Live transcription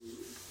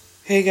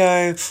Hey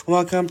guys,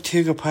 welcome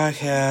to the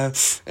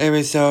podcast,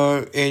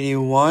 episode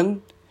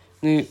 81.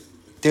 The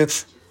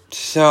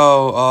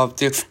show of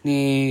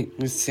Disney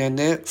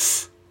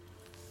Descendants.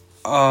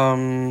 You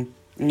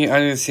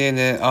understand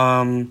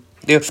that,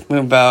 this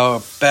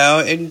about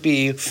Belle and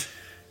Bee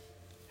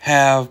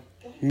have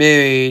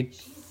married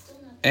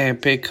and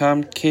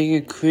become king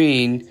and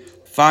queen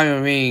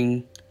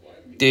following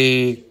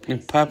the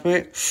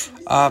Republic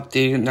of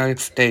the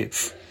United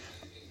States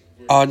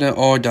on the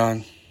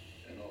order.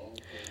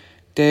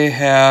 They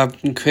have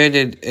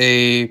created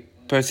a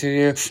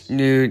particular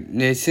new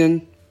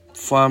nation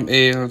from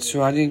a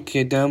surrounding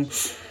kingdom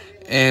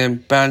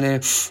and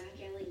banished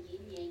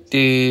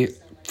the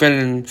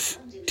villains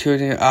to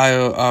the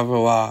Isle of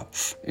Ra,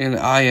 an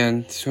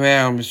island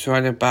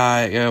surrounded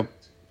by a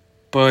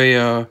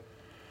barrier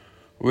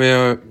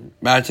where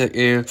magic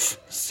is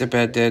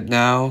suspended.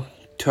 Now,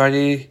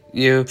 20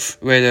 years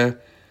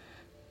later,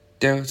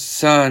 their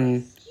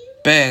son,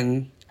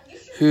 Ben,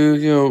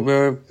 who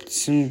will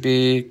soon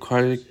be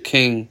crowned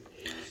king,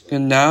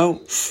 and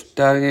now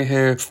starting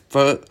his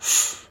vote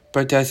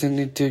but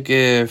destined to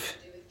give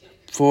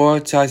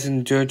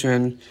 4,000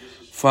 children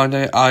from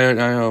the island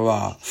of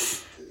Ra,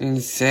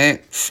 and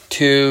sent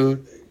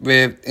to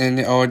live in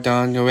the old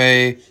down the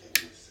way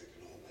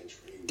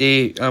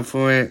the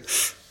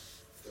influence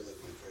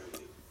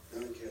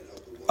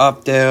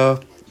of their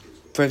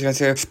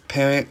progressive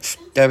parents,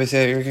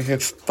 devastated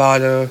his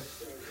father,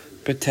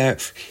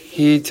 protect.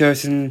 He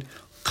chosen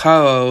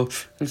Carl,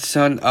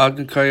 son of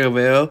the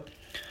Will,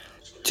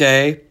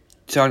 Jay,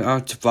 son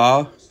of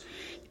Jafar,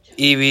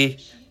 Evie,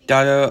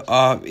 daughter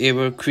of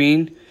Evil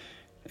Queen,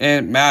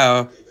 and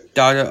Mara,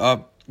 daughter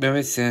of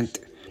Millicent.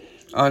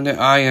 On the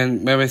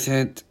island,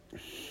 Millicent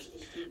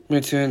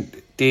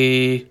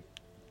the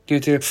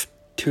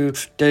to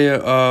their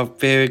of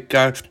fairy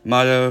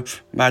godmother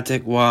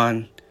magic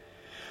wand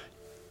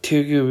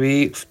to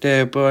reach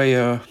their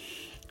barrier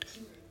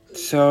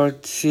so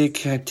she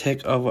can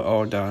take over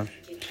Odon.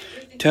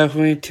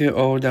 Traveling to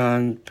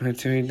Odon,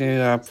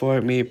 particularly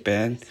for me,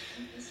 Ben,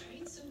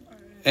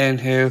 and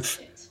his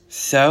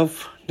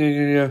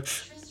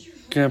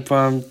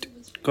self-confirmed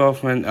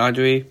girlfriend,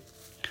 Audrey,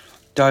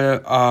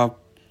 daughter of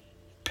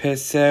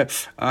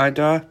Princess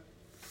Ida.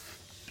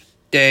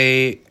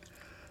 They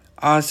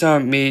also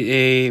meet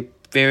a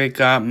fairy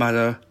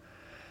godmother.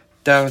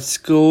 The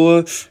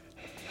school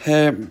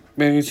had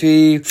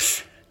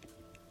received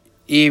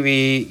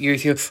Evie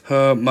uses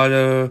her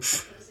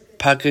mother's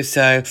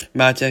pocket-sized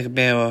magic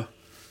mirror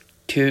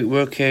to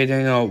locate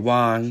a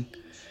wand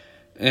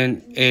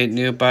in a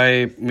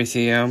nearby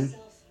museum,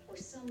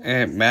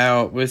 and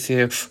Mal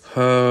receives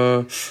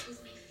her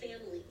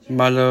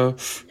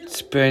mother's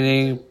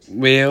spinning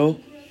wheel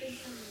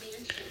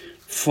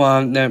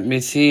from the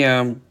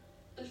museum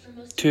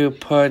to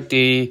put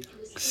the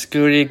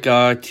security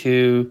guard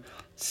to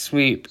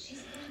sleep,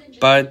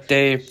 but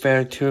they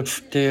fail to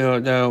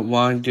steal the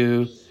wand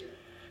due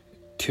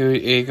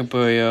to a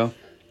barrier.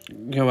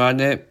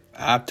 Surrounded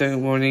after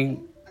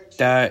warning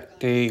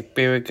that the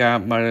fairy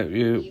godmother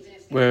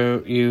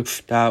will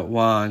use that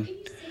wand.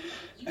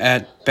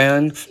 At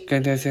Ben's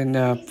contestant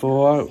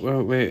 4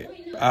 were with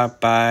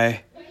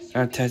by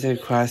a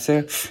tested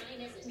classic,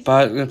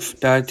 but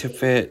started to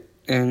fit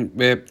in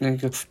with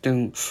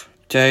the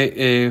Jay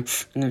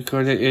is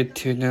included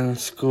into the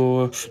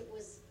school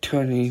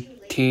tourney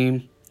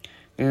team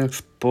in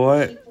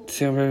sport,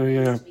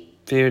 similar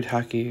field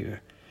hockey,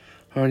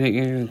 holding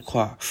in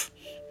class.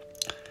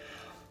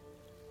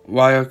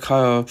 While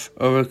Carl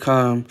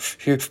overcomes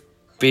his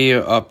fear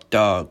of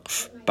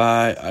dogs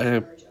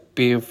by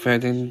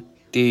befriending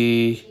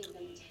the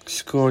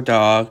school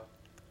dog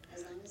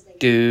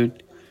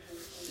dude,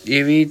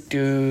 Evie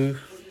do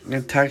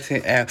the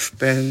toxic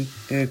Ben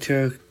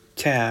into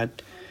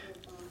Chad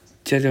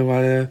to the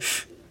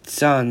mother's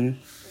son,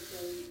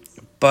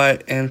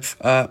 but ends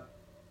up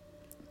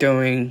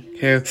doing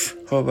his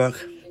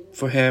homework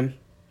for him.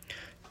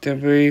 The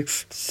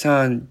brief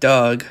son,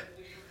 Doug,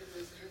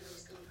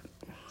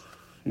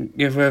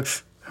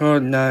 gives her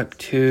not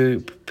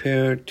to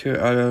prepare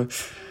to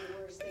others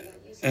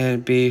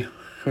and be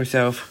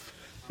herself.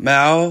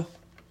 Mal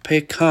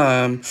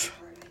becomes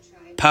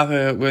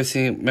popular with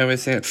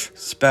Millicent's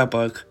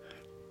spellbook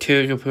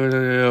to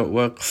computer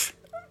work.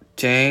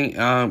 Jane,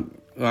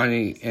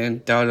 Ronnie,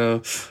 and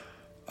daughter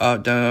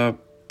of the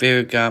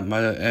fairy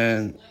godmother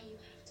and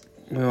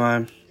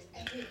Mulan.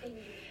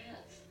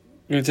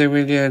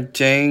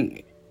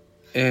 Jane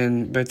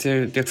and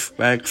Betty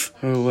dislikes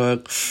her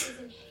work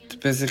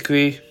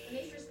specifically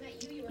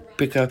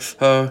because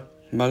her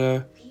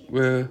mother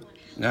will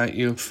not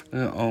use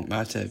her own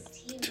magic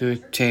to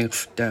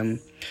change them.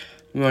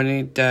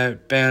 Warning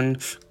that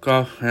Ben's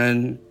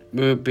girlfriend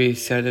will be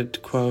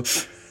set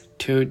close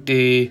to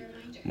the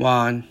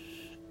wand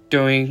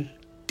during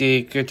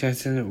the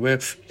contestant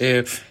with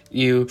if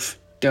you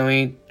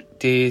during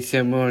the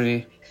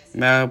ceremony.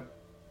 Mal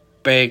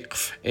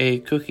bakes a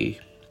cookie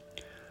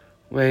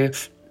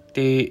with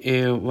the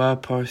ill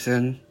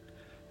person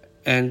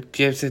and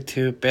gives it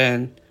to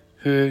Ben,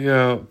 who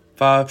will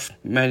both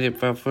made it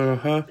for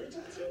her.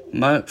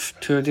 Much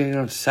to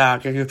the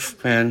soccer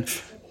friends,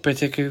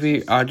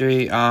 particularly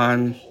Audrey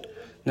on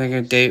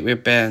a date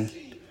with Ben.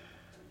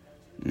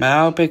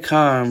 Mal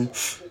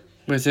becomes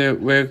with it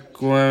with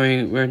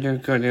growing with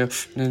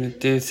and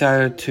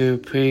decided to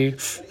put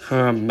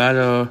her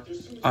medal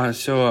on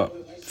shore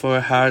for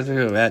how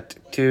to let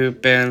to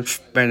Ben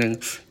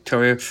spending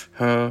toward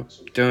her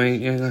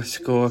doing in the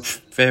school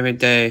every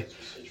day.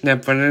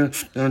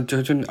 The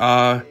children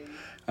are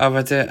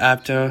opposite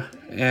after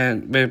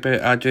and Baby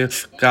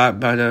Audrey's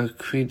godmother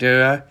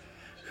Creedera,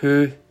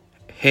 who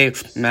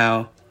hates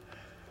Mal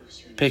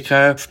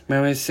because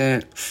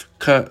Millicent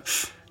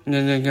cuts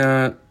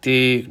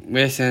the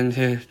reason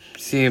to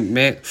see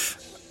mixed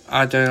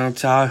other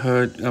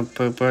childhood of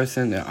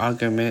person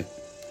argument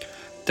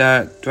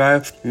that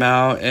drives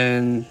Mal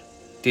and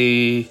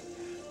the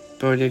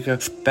political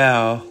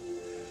spell.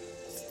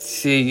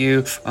 See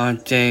you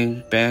on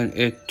Jane Ben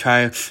it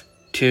tries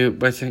to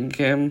listen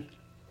him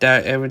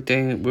that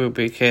everything will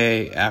be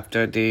okay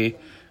after the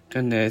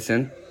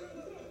condition.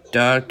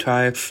 Doug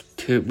tries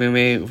to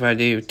remain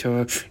ready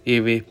to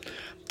Evie,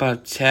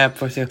 but Chad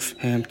forces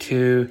him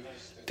to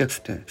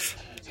distance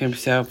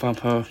himself from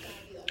her.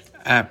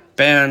 At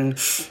Ben,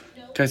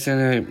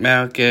 considering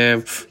Mal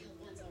gives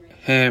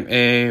him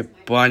a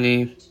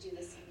bunny,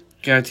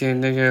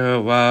 getting the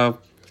love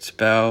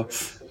spell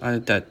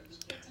on that.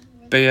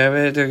 But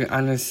everything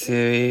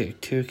unnecessary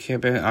to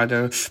keep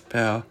another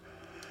spell.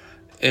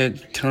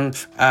 It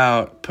turns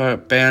out per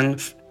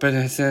Ben's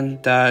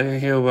position that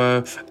he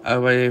was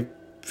already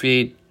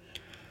freed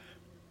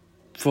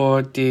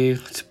for the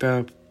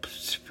spell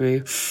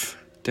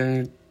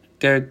during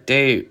their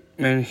date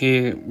when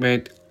he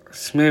made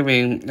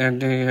swimming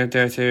and the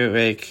dirty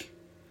lake.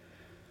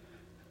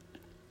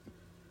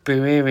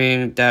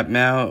 Believing that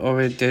Mal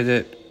already did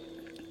it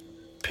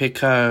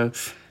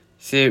because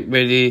she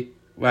really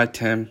liked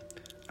him.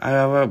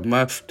 However,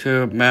 much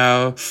to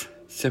Mal's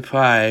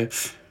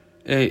surprise,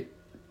 it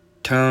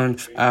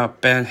turns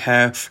out Ben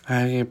has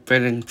high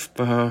feelings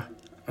for her.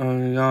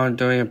 Only on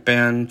during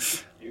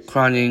Ben's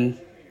crying,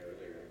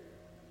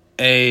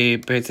 a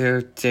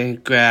bitter thing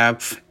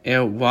grabs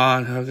and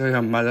wants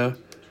her mother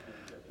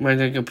when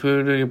the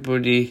computer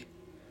booty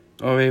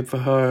away for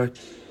her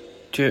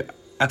to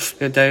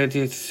accidentally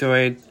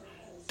destroy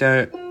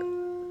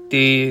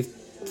the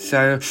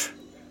self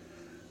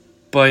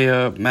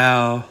boy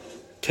Mal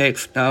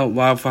takes not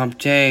one from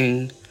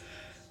Jane,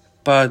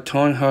 but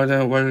told her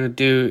that what to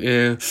do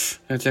is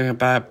to think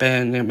about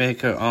Ben and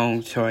make her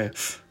own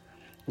choice.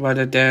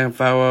 Rather than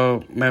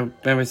follow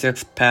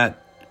Mrs.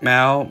 Pat,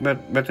 Mal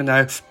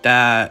recognized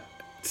that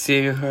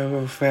she and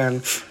her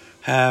friends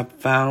have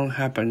found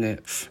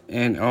happiness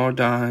and all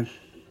done,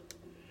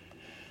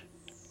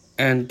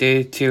 and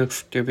they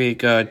choose to be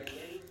good.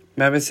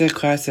 Mrs.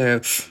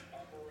 classes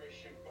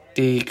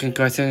the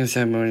concussion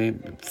ceremony,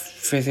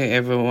 facing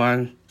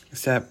everyone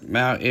except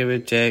Mal, Eva,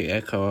 Jake,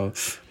 and Cole.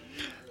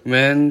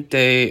 When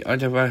they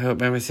otherwise her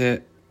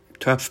membership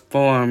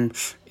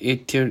transforms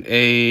into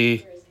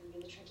a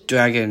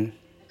dragon,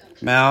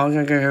 Mal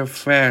and her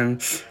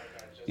friends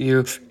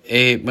use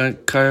a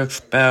color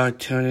spell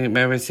turning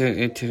membership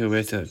into a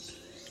wizard.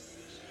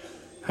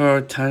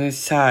 Her tiny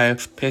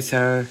size puts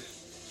her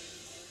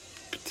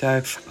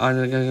on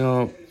the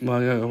little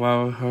mother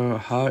while her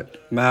heart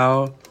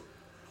Mal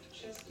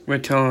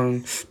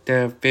returns.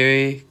 The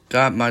fairy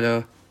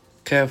godmother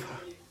kept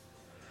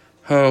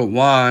her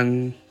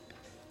wand.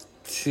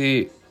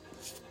 She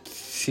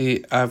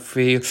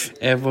frees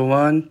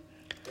everyone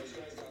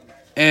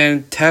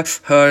and tells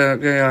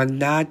her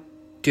not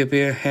to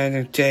be a hand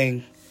of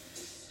Jane.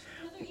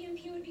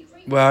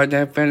 While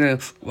their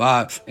friends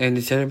watch and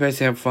the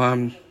celebration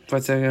from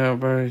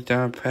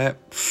the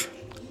prep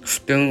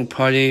student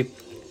party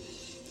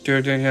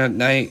during the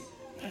night,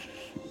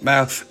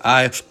 Mal's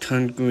eyes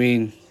turn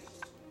green.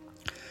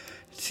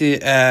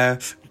 She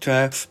asks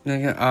Travis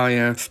and the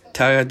audience,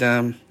 tell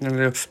them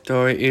the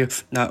story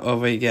is not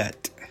over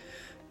yet.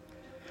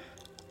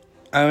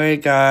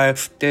 Alright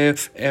guys,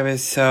 this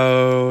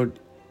episode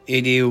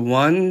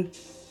 81.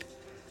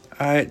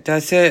 Alright,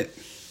 that's it.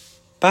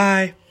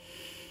 Bye.